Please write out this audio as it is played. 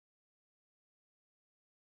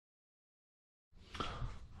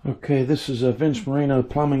Okay, this is Vince Marino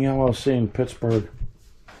Plumbing LLC in Pittsburgh.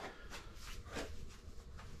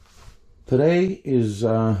 Today is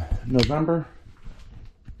November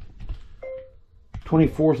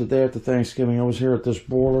 24th, the day after Thanksgiving. I was here at this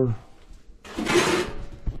boiler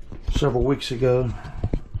several weeks ago.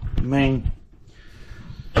 The main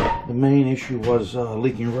issue was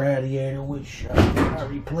leaking radiator, which I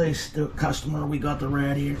replaced the customer. We got the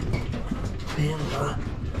radiator, and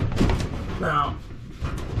now.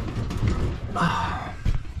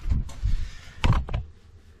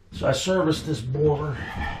 So I serviced this boiler,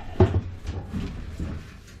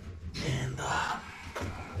 and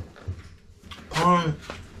upon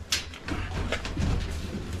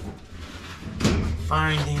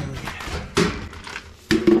finding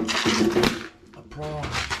a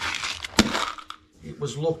problem, it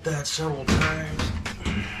was looked at several times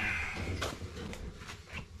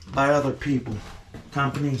by other people,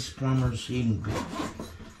 companies, plumbers, heating people.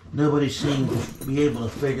 Nobody seemed to be able to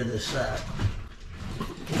figure this out.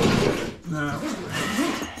 Now,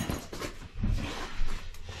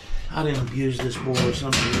 I didn't abuse this boiler,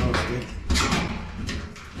 somebody else did.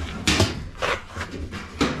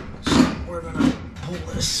 So we're gonna pull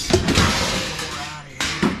this out of here.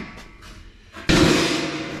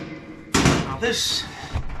 Now this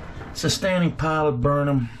is a standing pile of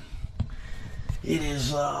Burnham. It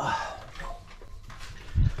is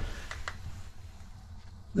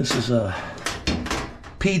this is a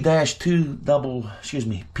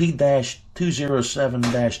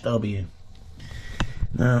P-207-W.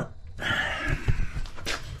 Now,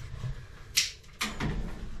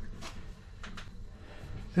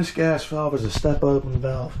 this gas valve is a step open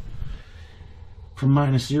valve from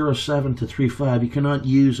 -07 to 3.5. You cannot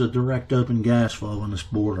use a direct open gas valve on this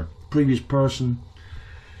boiler. The previous person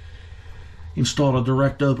installed a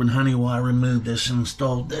direct open Honeywell. I removed this and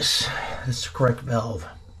installed this. It's the correct valve.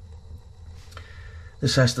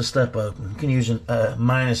 This has to step open. You can use a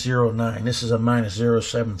 -09. This is a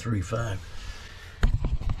 -0735.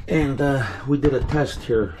 And we did a test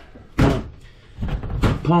here.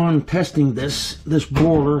 Upon testing this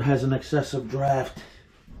boiler has an excessive draft,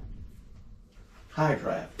 high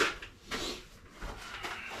draft.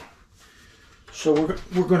 So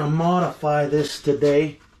we're going to modify this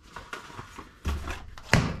today.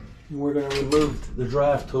 We're going to remove the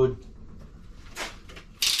draft hood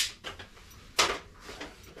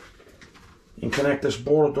and connect this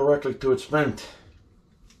boiler directly to its vent.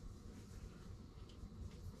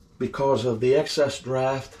 Because of the excess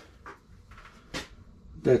draft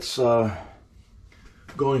that's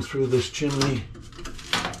going through this chimney,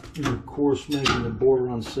 and of course making the boiler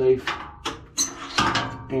unsafe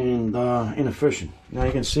and inefficient. Now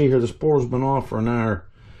you can see here this boiler's been off for an hour.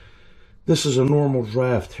 This is a normal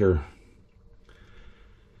draft here.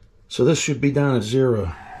 So this should be down at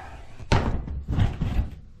 0.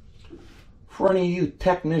 For any of you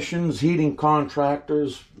technicians, heating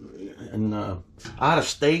contractors, and out of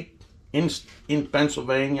state, in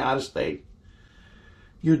Pennsylvania, out of state,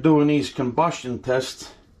 you're doing these combustion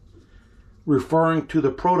tests referring to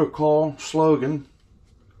the protocol slogan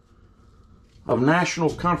of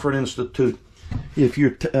National Comfort Institute. If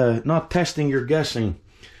you're not testing, you're guessing.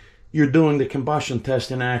 You're doing the combustion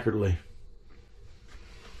test inaccurately.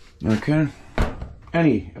 Okay?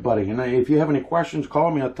 Anybody, and if you have any questions,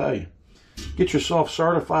 call me, I'll tell you. Get yourself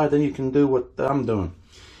certified, then you can do what I'm doing.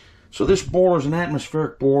 So this boiler is an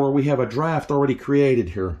atmospheric boiler. We have a draft already created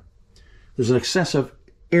here. There's an excessive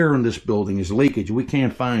air in this building. There's leakage. We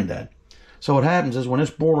can't find that. So what happens is when this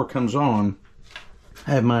boiler comes on,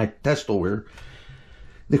 I have my test here,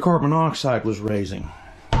 the carbon monoxide was raising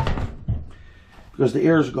because the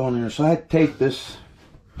air is going in there. So I had to tape this.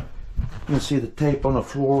 You can see the tape on the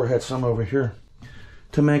floor. I had some over here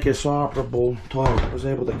to make this operable. I was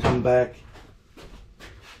able to come back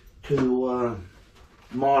to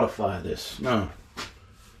modify this. Now,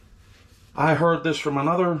 I heard this from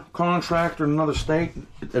another contractor in another state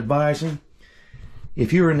advising,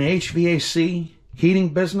 if you're in the HVAC heating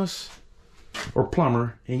business or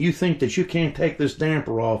plumber and you think that you can't take this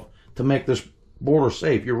damper off to make this boiler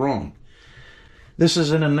safe, you're wrong. This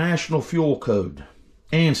is in a national fuel code,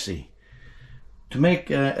 ANSI. To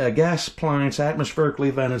make a gas appliance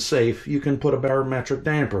atmospherically vented safe, you can put a barometric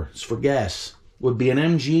damper. It's for gas. It would be an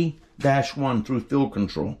MG-1 through fuel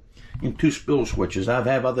control and 2 spill switches. I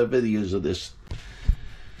have other videos of this.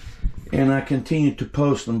 And I continue to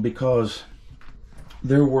post them because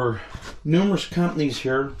there were numerous companies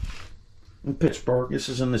here in Pittsburgh. This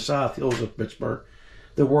is in the South Hills of Pittsburgh.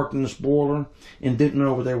 That worked in this boiler and didn't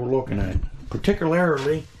know what they were looking at.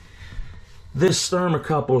 Particularly, this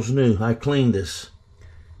thermocouple's new. I cleaned this.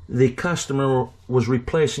 the customer was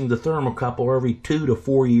replacing the thermocouple every 2 to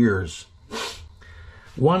 4 years.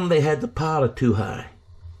 One, they had the pilot too high.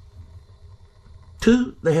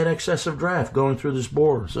 Two, they had excessive draft going through this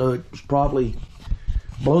boiler, so it was probably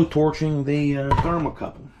blow torching the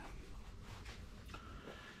thermocouple.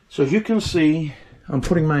 So as you can see, I'm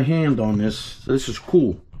putting my hand on this. So this is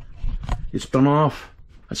cool. It's been off,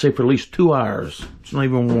 I'd say, for at least 2 hours. It's not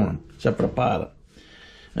even warm, except for the pilot.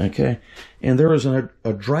 Okay, and there is a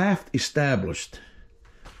draft established.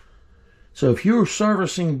 So if you're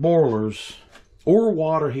servicing boilers or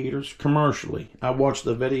water heaters commercially, I watched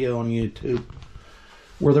the video on YouTube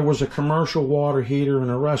where there was a commercial water heater in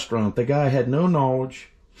a restaurant. The guy had no knowledge,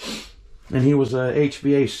 and he was a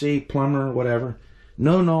HVAC plumber, whatever.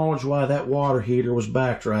 No knowledge why that water heater was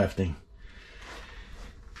backdrafting.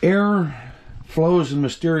 Air flows in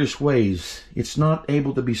mysterious ways. It's not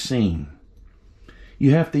able to be seen.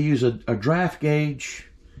 You have to use a draft gauge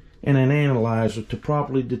and an analyzer to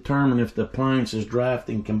properly determine if the appliance is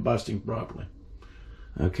drafting, combusting properly.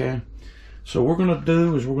 Okay? So what we're going to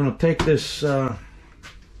do is we're going to take this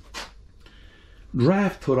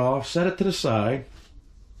draft hood off, set it to the side.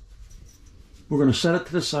 We're going to set it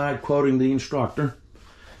to the side, quoting the instructor.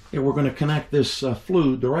 And we're going to connect this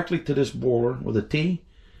flue directly to this boiler with a T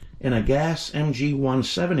and a gas MG1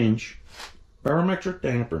 7-inch barometric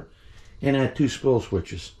damper, and add 2 spill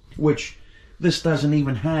switches, which this doesn't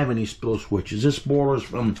even have any spill switches. This boiler is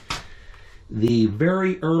from the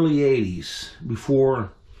very early 80s,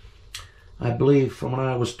 before, I believe, from what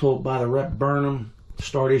I was told by the rep Burnham,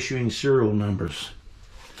 start issuing serial numbers.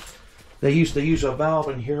 They used to use a valve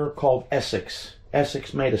in here called Essex.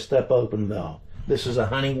 Essex made a step open valve. This is a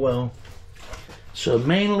Honeywell. So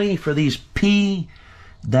mainly for these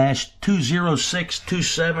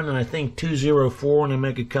P-20627 and I think 204, and they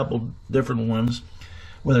make a couple different ones,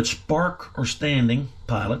 whether it's spark or standing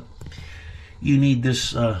pilot, you need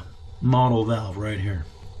this model valve right here.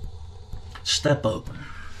 Step open.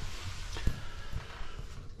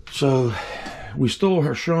 So we still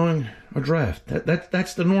are showing a draft.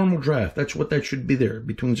 That's the normal draft. That's what that should be there,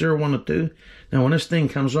 between 0, 1, and 2. Now when this thing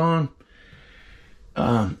comes on,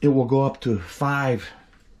 it will go up to 5,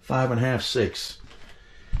 5.5, 6.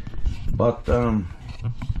 But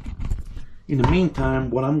in the meantime,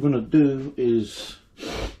 what I'm going to do is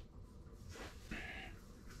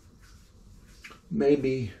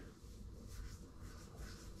maybe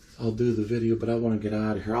I'll do the video, but I want to get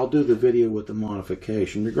out of here. I'll do the video with the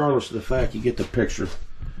modification. Regardless of the fact, you get the picture.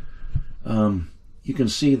 You can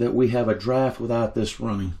see that we have a draft without this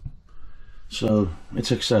running. So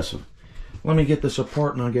it's excessive. Let me get this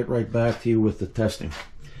apart and I'll get right back to you with the testing.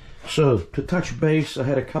 So to touch base, I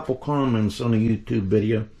had a couple comments on the YouTube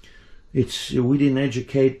video. We didn't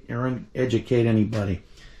educate anybody.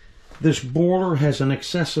 This boiler has an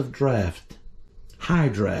excessive draft, high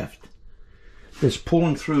draft, that's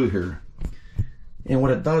pulling through here. And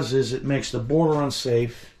what it does is it makes the boiler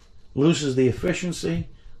unsafe, loses the efficiency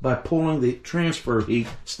by pulling the transfer heat,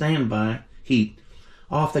 standby heat,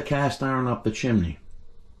 off the cast iron up the chimney.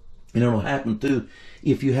 And it'll happen too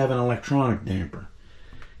if you have an electronic damper.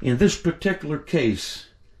 In this particular case,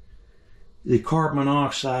 the carbon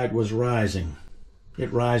monoxide was rising.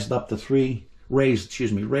 It raised up to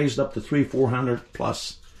 3,400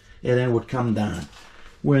 plus, and then would come down.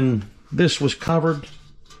 When this was covered,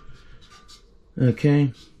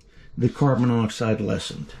 okay, the carbon monoxide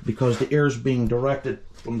lessened because the air is being directed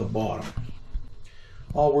from the bottom.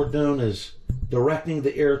 All we're doing is directing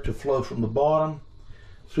the air to flow from the bottom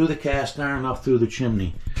through the cast iron up through the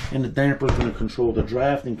chimney, and the damper is going to control the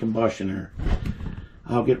draft and combustion air.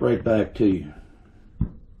 I'll get right back to you.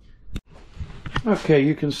 Okay,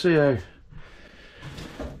 you can see I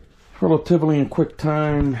relatively in quick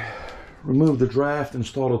time removed the draft,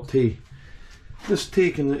 installed a T. This T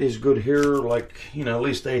is good here, like, you know, at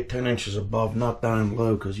least 8-10 inches above, not down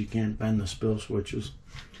low, because you can't bend the spill switches.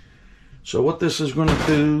 So what this is going to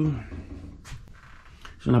do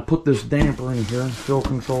is going to put this damper in here, Fill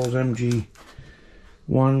Controls MG1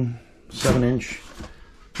 7-inch.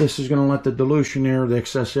 This is going to let the dilution air, the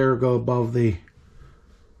excess air, go above the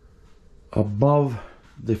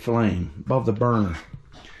flame, above the burner,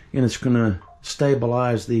 and it's going to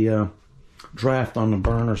stabilize the draft on the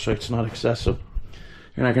burner so it's not excessive.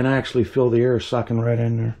 And I can actually feel the air sucking right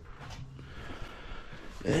in there.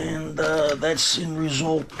 And that's in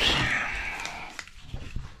result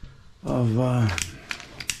of,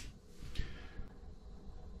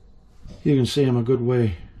 you can see I'm a good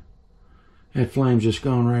way. That flame's just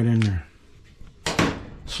going right in there.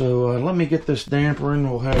 So let me get this damper in.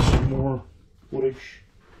 We'll have some more footage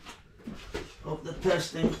of the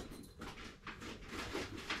testing.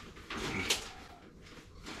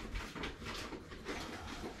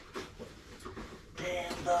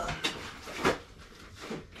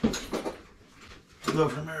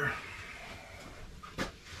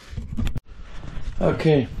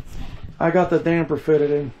 Okay, I got the damper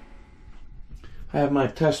fitted in. I have my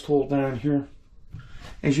test hole down here.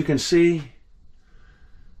 As you can see,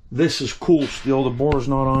 this is cool steel. The bore's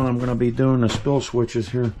not on. I'm going to be doing the spill switches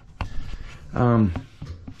here.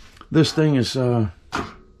 This thing is,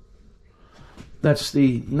 that's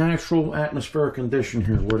the natural atmospheric condition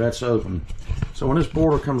here where that's open. So when this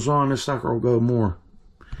borer comes on, this sucker will go more.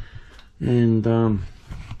 And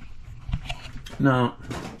now,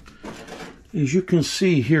 as you can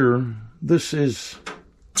see here, this is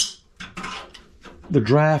the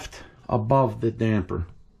draft above the damper.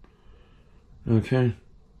 Okay,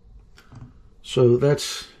 so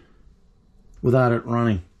that's without it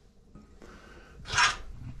running.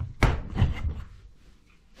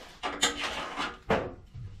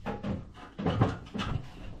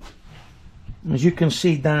 As you can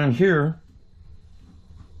see down here,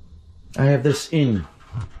 I have this in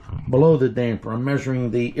below the damper. I'm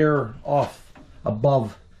measuring the air off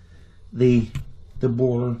above the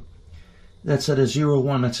boiler. That's at a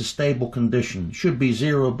 0.1. That's a stable condition. It should be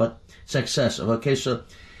 0, but it's excessive. Okay, so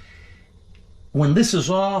when this is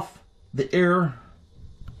off, the air,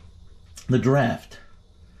 the draft,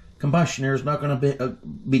 combustion air is not going to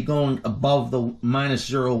be going above the minus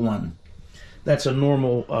 0.1. That's a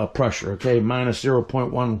normal pressure, okay? Minus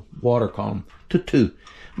 0.1 water column to 2.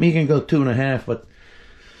 I mean, you can go 2.5, but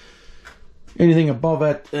anything above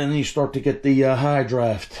that, and you start to get the high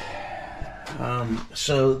draft.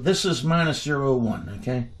 So this is minus 0.1,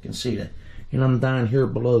 okay? You can see that. And I'm down here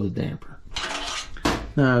below the damper.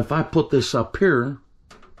 Now, if I put this up here,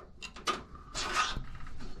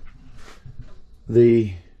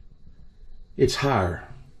 it's higher,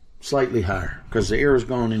 slightly higher, because the air is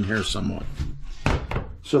going in here somewhat.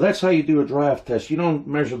 So that's how you do a draft test. You don't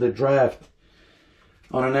measure the draft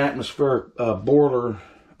on an atmospheric boiler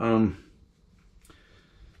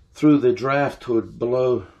through the draft hood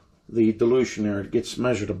below the dilution air. It gets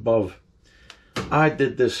measured above. I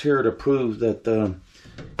did this here to prove that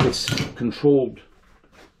it's controlled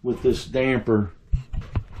with this damper.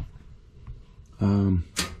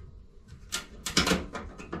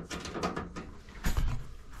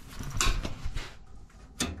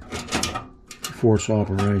 Force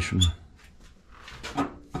operation.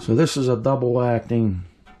 So this is a double acting.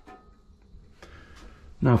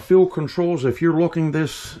 Now field controls, if you're looking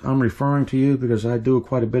this, I'm referring to you because I do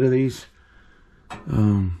quite a bit of these.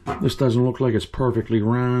 This doesn't look like it's perfectly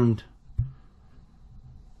round.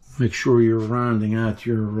 Make sure you're rounding out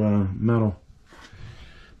your metal.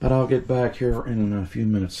 But I'll get back here in a few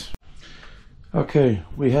minutes. Okay,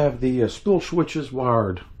 we have the spill switches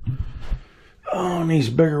wired. On these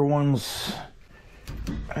bigger ones,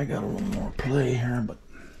 I got a little more play here, but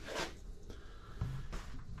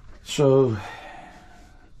so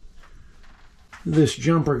this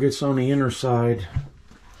jumper gets on the inner side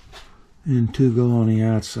and 2 go on the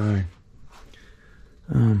outside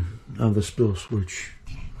of the spill switch.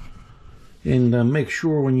 And make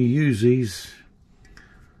sure when you use these,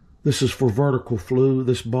 this is for vertical flue,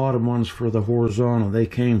 this bottom one's for the horizontal. They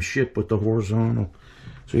came shipped with the horizontal,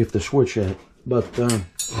 so you have to switch it. But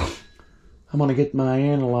I'm going to get my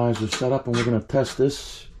analyzer set up and we're going to test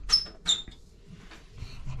this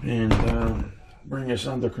and bring this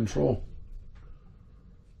under control.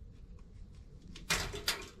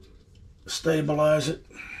 Stabilize it.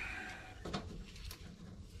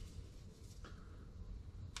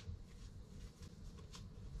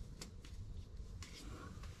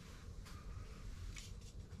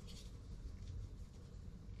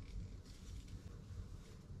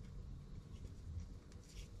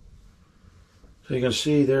 So you can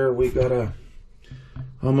see there we got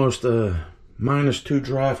almost a -2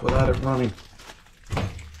 draft without it running.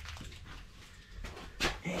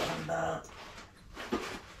 And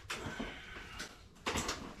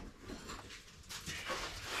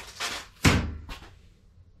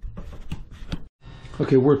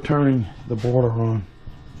okay, we're turning the boiler on.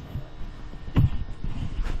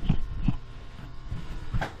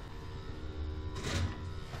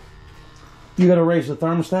 You gotta raise the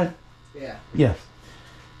thermostat? Yeah. Yes.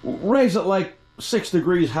 Raise it like 6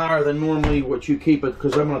 degrees higher than normally what you keep it,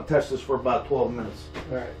 because I'm going to test this for about 12 minutes.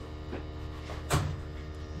 All right.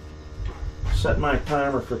 Set my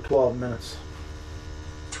timer for 12 minutes.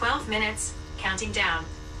 12 minutes, counting down.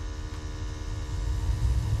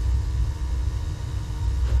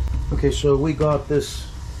 Okay, so we got this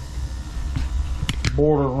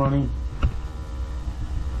boiler running.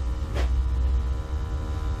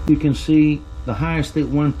 You can see the highest it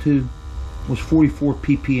went to was 44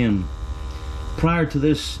 ppm. Prior to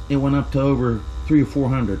this, it went up to over 300 or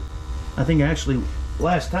 400. I think actually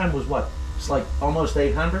last time was what? It's like almost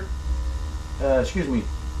 800. excuse me,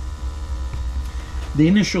 the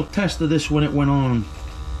initial test of this when it went on,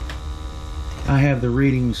 I have the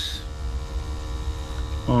readings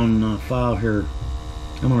on file here.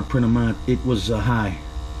 I'm going to print them out. It was high.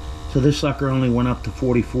 So this sucker only went up to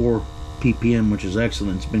 44 ppm, which is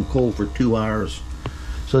excellent. It's been cold for 2 hours.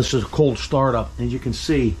 So this is a cold startup. As you can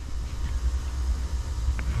see,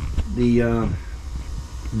 the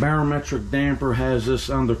barometric damper has this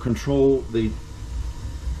under control. The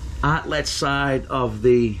outlet side of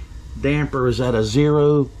the damper is at a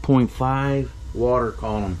 0.5 water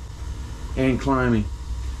column and climbing.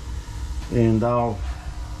 And I'll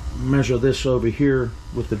measure this over here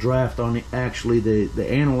with the draft on it, actually the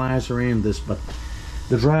analyzer and this, but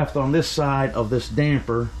the draft on this side of this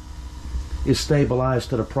damper is stabilized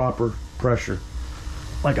to the proper pressure,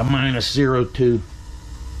 like a -0.2.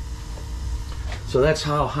 So that's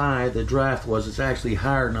how high the draft was. It's actually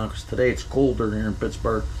higher now because today it's colder here in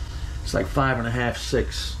Pittsburgh. It's like 5.5,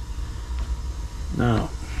 6. Now,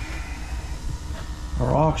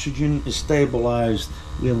 our oxygen is stabilized.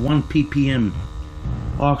 We have 1 ppm.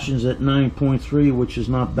 Oxygen's at 9.3, which is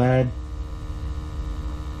not bad.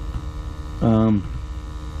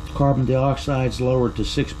 Carbon dioxide's lowered to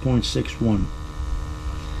 6.61.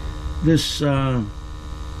 This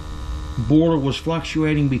boiler was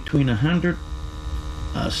fluctuating between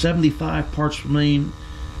 175 parts per million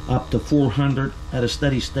up to 400 at a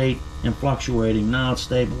steady state and fluctuating. Now it's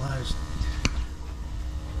stabilized.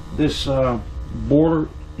 This boiler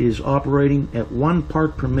is operating at 1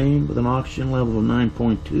 part per million with an oxygen level of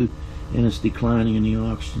 9.2, and it's declining in the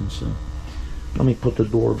oxygen. So let me put the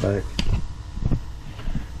door back.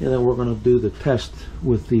 And then we're going to do the test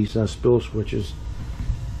with these spill switches.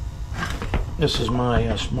 This is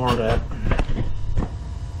my smart app.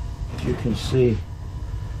 As you can see,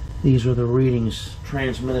 these are the readings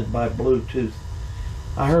transmitted by Bluetooth.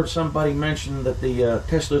 I heard somebody mention that the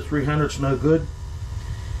Tesla 300 is no good.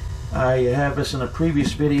 I have this in a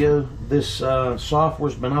previous video. This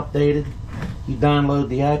software's been updated. You download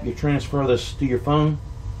the app, you transfer this to your phone.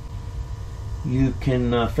 You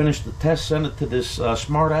can finish the test, send it to this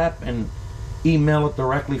smart app, and email it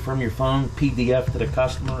directly from your phone, PDF to the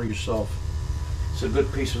customer or yourself. It's a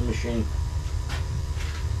good piece of machine.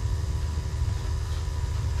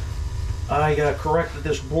 I corrected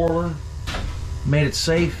this boiler, made it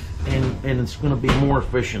safe, and it's going to be more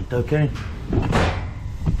efficient, okay?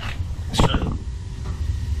 So,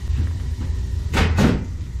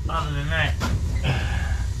 other than that,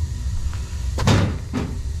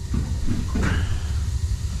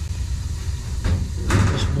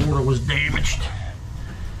 this boiler was damaged,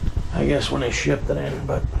 I guess, when they shipped it in,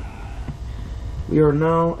 but we are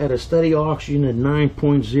now at a steady oxygen at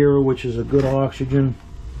 9.0, which is a good oxygen.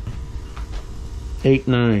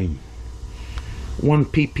 8.9, 1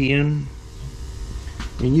 ppm,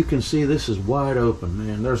 and you can see this is wide open,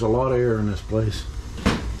 man. There's a lot of air in this place.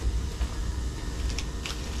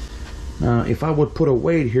 Now, if I would put a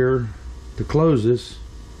weight here to close this,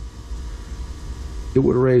 it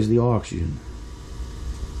would raise the oxygen.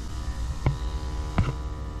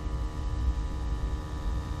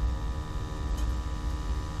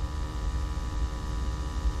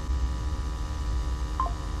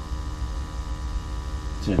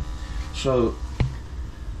 So,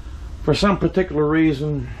 for some particular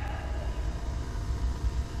reason,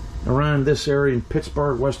 around this area in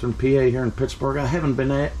Pittsburgh, Western PA here in Pittsburgh, I haven't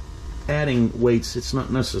been adding weights. It's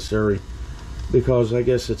not necessary because I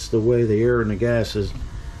guess it's the way the air and the gas is.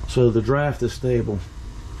 So the draft is stable.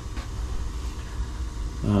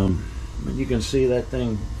 But you can see that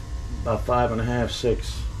thing about 5.5,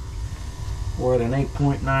 6. We're at an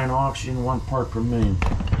 8.9 oxygen, 1 part per million.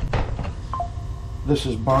 This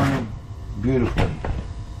is burning beautifully.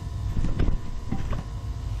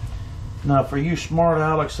 Now, for you smart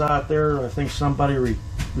Alex out there, I think somebody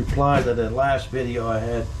replied to that last video I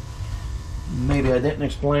had. Maybe I didn't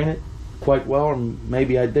explain it quite well, or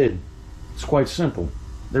maybe I did. It's quite simple.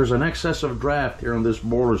 There's an excess of draft here in this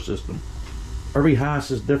boiler system. Every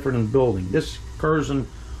house is different in building. This occurs in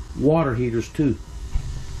water heaters too.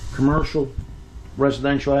 Commercial,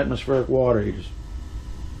 residential, atmospheric water heaters.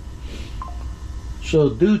 So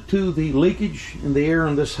due to the leakage in the air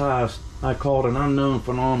in this house, I call it an unknown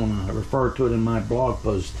phenomenon. I refer to it in my blog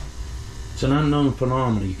post. It's an unknown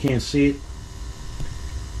phenomenon. You can't see it.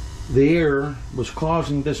 The air was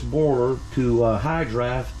causing this boiler to high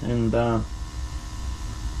draft and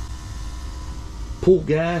pull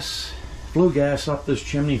gas, flue gas up this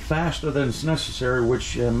chimney faster than it's necessary,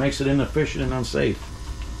 which makes it inefficient and unsafe.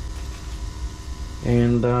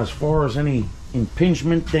 And as far as any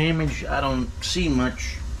impingement damage, I don't see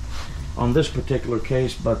much on this particular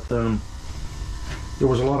case, but there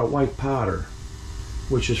was a lot of white powder,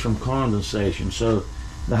 which is from condensation. So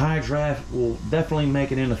the high draft will definitely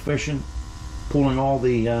make it inefficient, pulling all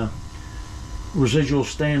the residual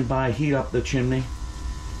standby heat up the chimney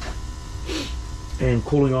and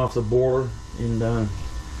cooling off the boiler, and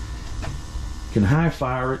can high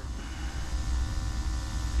fire it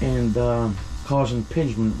and cause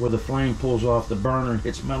impingement where the flame pulls off the burner and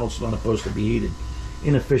hits metal it's not supposed to be heated.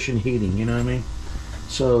 Inefficient heating, you know what I mean?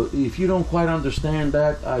 So if you don't quite understand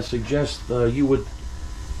that, I suggest you would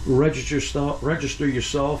register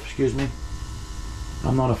yourself, excuse me.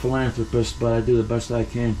 I'm not a philanthropist, but I do the best I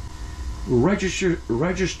can.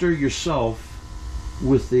 Register yourself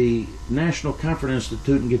with the National Comfort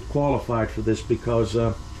Institute and get qualified for this, because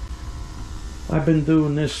I've been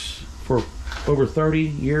doing this for over 30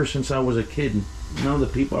 years since I was a kid. None of the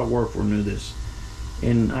people I work for knew this.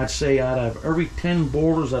 And I'd say out of every 10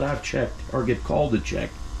 boilers that I've checked or get called to check,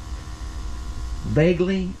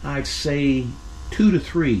 vaguely I'd say 2 to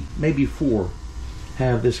 3, maybe 4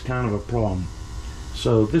 have this kind of a problem.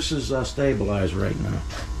 So this is stabilized right now.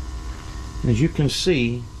 And as you can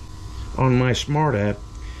see on my smart app,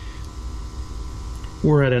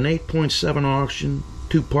 we're at an 8.7 oxygen,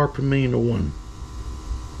 2 part per million to 1.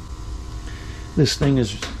 This thing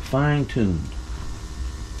is fine-tuned.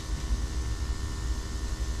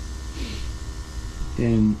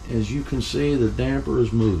 And as you can see, the damper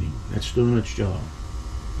is moving. That's doing its job.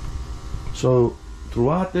 So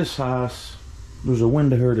throughout this house, there's a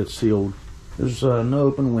window here that's sealed. There's no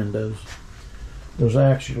open windows. There's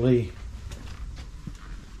actually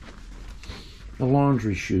a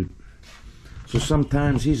laundry chute. So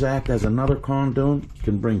sometimes these act as another conduit. You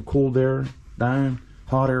can bring cold air down,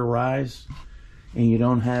 hot air rise, and you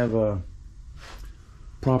don't have a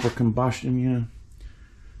proper combustion, you know.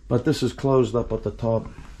 But this is closed up at the top.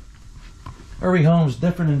 Every home's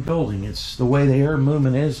different in building. It's the way the air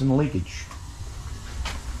movement is and leakage.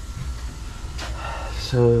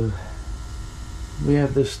 So we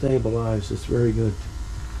have this stabilized. It's very good.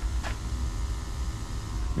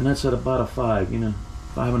 And that's at about a 5, you know,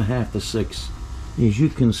 5.5 to 6. As you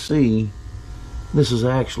can see, this is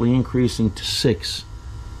actually increasing to 6.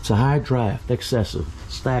 It's a high draft, excessive,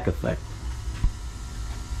 stack effect.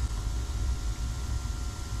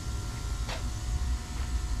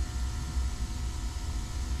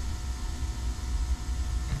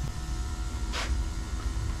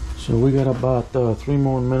 So we got about 3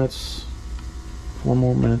 more minutes, 4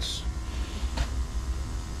 more minutes.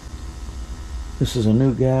 This is a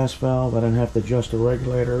new gas valve. I don't have to adjust the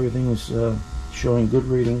regulator. Everything is showing good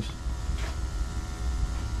readings.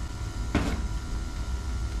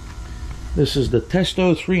 This is the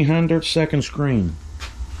Testo 300 second screen.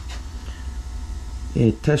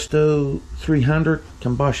 A Testo 300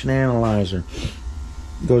 combustion analyzer.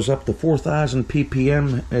 Goes up to 4,000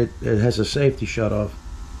 ppm. It has a safety shutoff.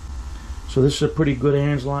 So this is a pretty good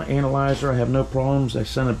analyzer. I have no problems. I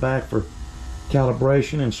sent it back for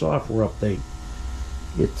calibration and software update.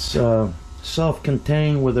 It's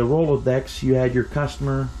self-contained with a Rolodex. You add your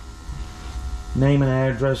customer name and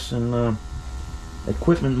address and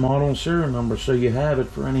equipment model and serial number, so you have it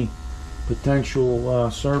for any potential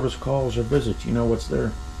service calls or visits. You know what's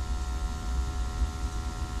there.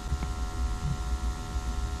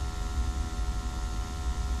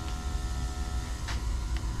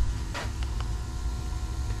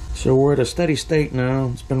 So we're at a steady state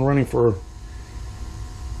now. It's been running for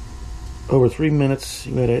over 3 minutes.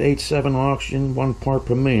 We had an 8.7 oxygen, 1 part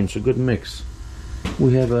per million. It's a good mix.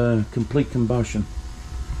 We have a complete combustion.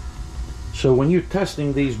 So when you're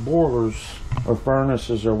testing these boilers or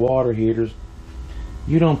furnaces or water heaters,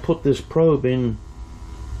 you don't put this probe in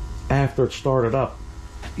after it's started up.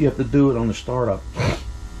 You have to do it on the startup.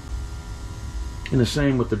 And the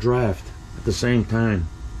same with the draft at the same time.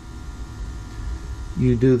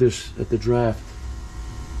 You do this at the draft.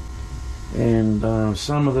 And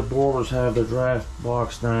some of the boilers have the draft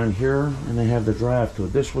box down here, and they have the draft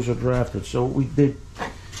hood. This was a draft hood. So what we did,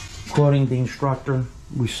 quoting the instructor,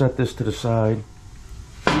 we set this to the side,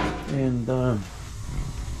 and the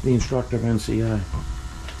instructor of NCI,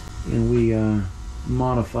 and we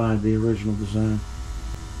modified the original design.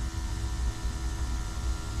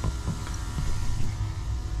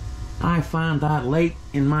 I found out late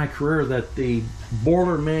in my career that the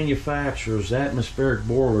boiler manufacturers, atmospheric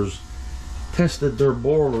boilers, tested their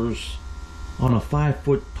boilers on a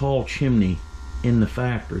 5-foot tall chimney in the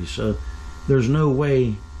factory. So there's no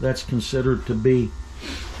way that's considered to be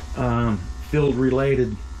field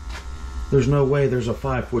related. There's no way there's a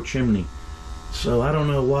 5-foot chimney. So I don't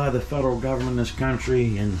know why the federal government in this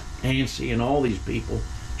country and ANSI and all these people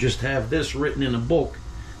just have this written in a book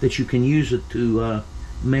that you can use it to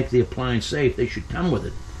make the appliance safe, they should come with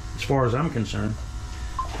it, as far as I'm concerned.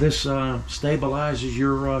 This stabilizes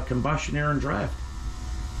your combustion air and draft.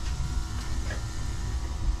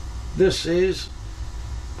 This is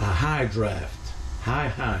a high draft,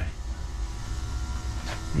 high.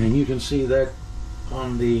 And you can see that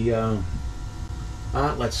on the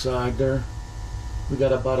outlet side there. We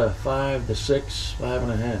got about a 5 to 6,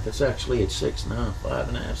 5.5. It's actually at 6 now,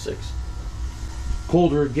 5.5, 6.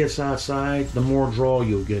 Colder it gets outside, the more draw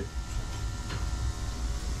you'll get.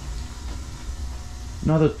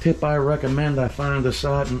 Another tip I recommend, I find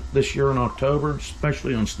this year in October,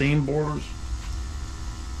 especially on steam boilers.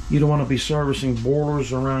 You don't want to be servicing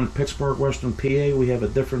boilers around Pittsburgh, Western PA. We have a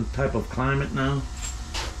different type of climate now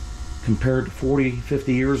compared to 40,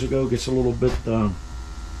 50 years ago. It gets a little bit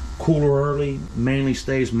cooler early, mainly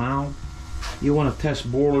stays mild. You want to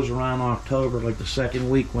test boilers around October, like the second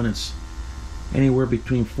week when it's anywhere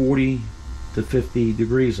between 40 to 50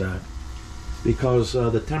 degrees out, because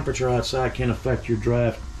the temperature outside can affect your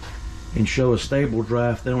draft and show a stable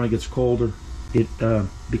draft. Then when it gets colder, it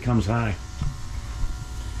becomes high.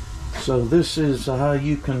 So this is how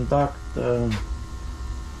you conduct a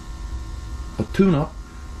tune-up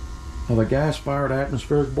of a gas-fired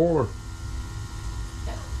atmospheric boiler.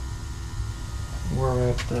 We're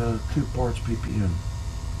at 2 parts ppm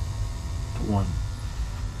to 1.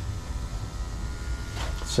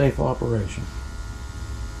 Safe operation.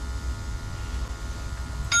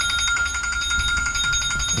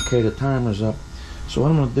 Okay, the timer's up. So what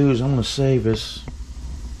I'm going to do is I'm going to save this.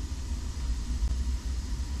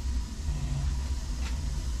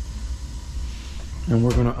 And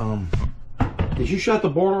we're going to did you shut the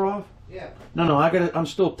boiler off? Yeah. No, I'm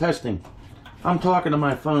still testing. I'm talking to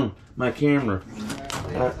my phone, my camera.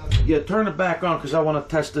 Yeah, turn it back on because I want to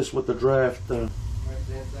test this with the draft.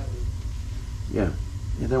 Yeah,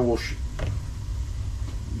 and then we'll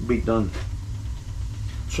be done.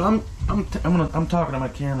 So I'm talking to my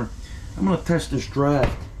camera. I'm gonna test this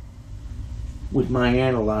draft with my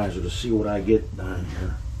analyzer to see what I get down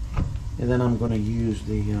here, and then I'm gonna use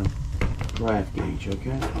the draft gauge.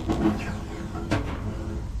 Okay.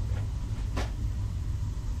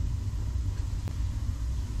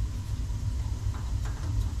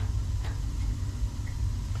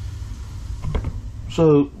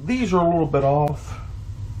 So these are a little bit off.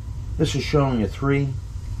 This is showing a 3,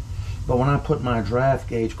 but when I put my draft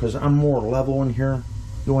gauge, because I'm more level in here,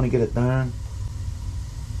 you want to get it down.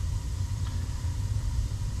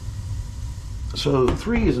 So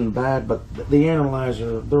 3 isn't bad, but the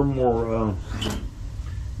analyzer, they're more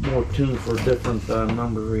tuned for a different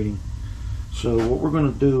number reading. So what we're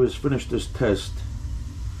going to do is finish this test.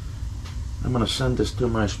 I'm going to send this to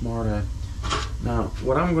my smart app. Now,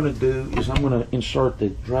 what I'm going to do is I'm going to insert the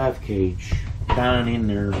draft gauge down in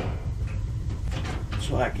there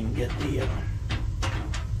so I can get the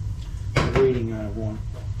reading I want.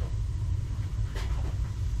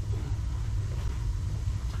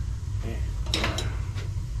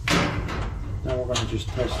 Now we're going to just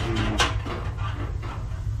test the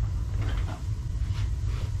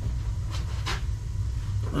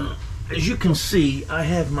as you can see, I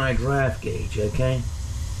have my draft gauge, okay?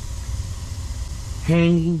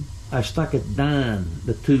 Hanging, I stuck it down,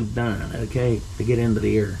 the tube down, okay, to get into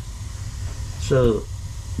the air. So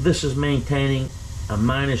this is maintaining a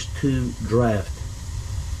 -2 draft.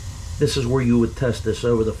 This is where you would test this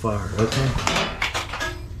over the fire, okay?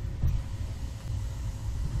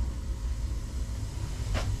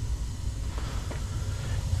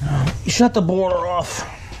 Now, you shut the boiler off.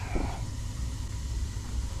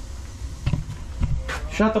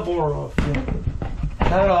 Shut the boiler off. Yeah.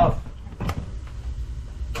 Shut it off.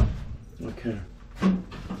 Okay.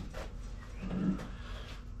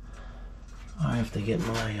 I have to get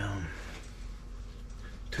my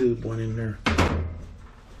tube one in there.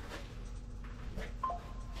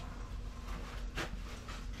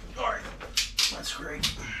 Alright, that's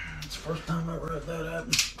great. It's the first time I've ever had that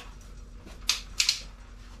happen.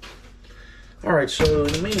 Alright, so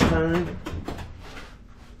in the meantime,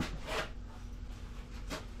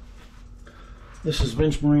 this is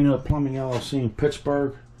Vince Marino, Plumbing LLC in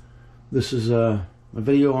Pittsburgh. This is a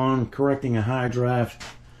video on correcting a high draft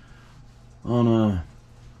on a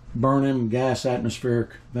Burnham gas atmospheric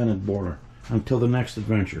vented boiler. Until the next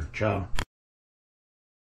adventure, ciao.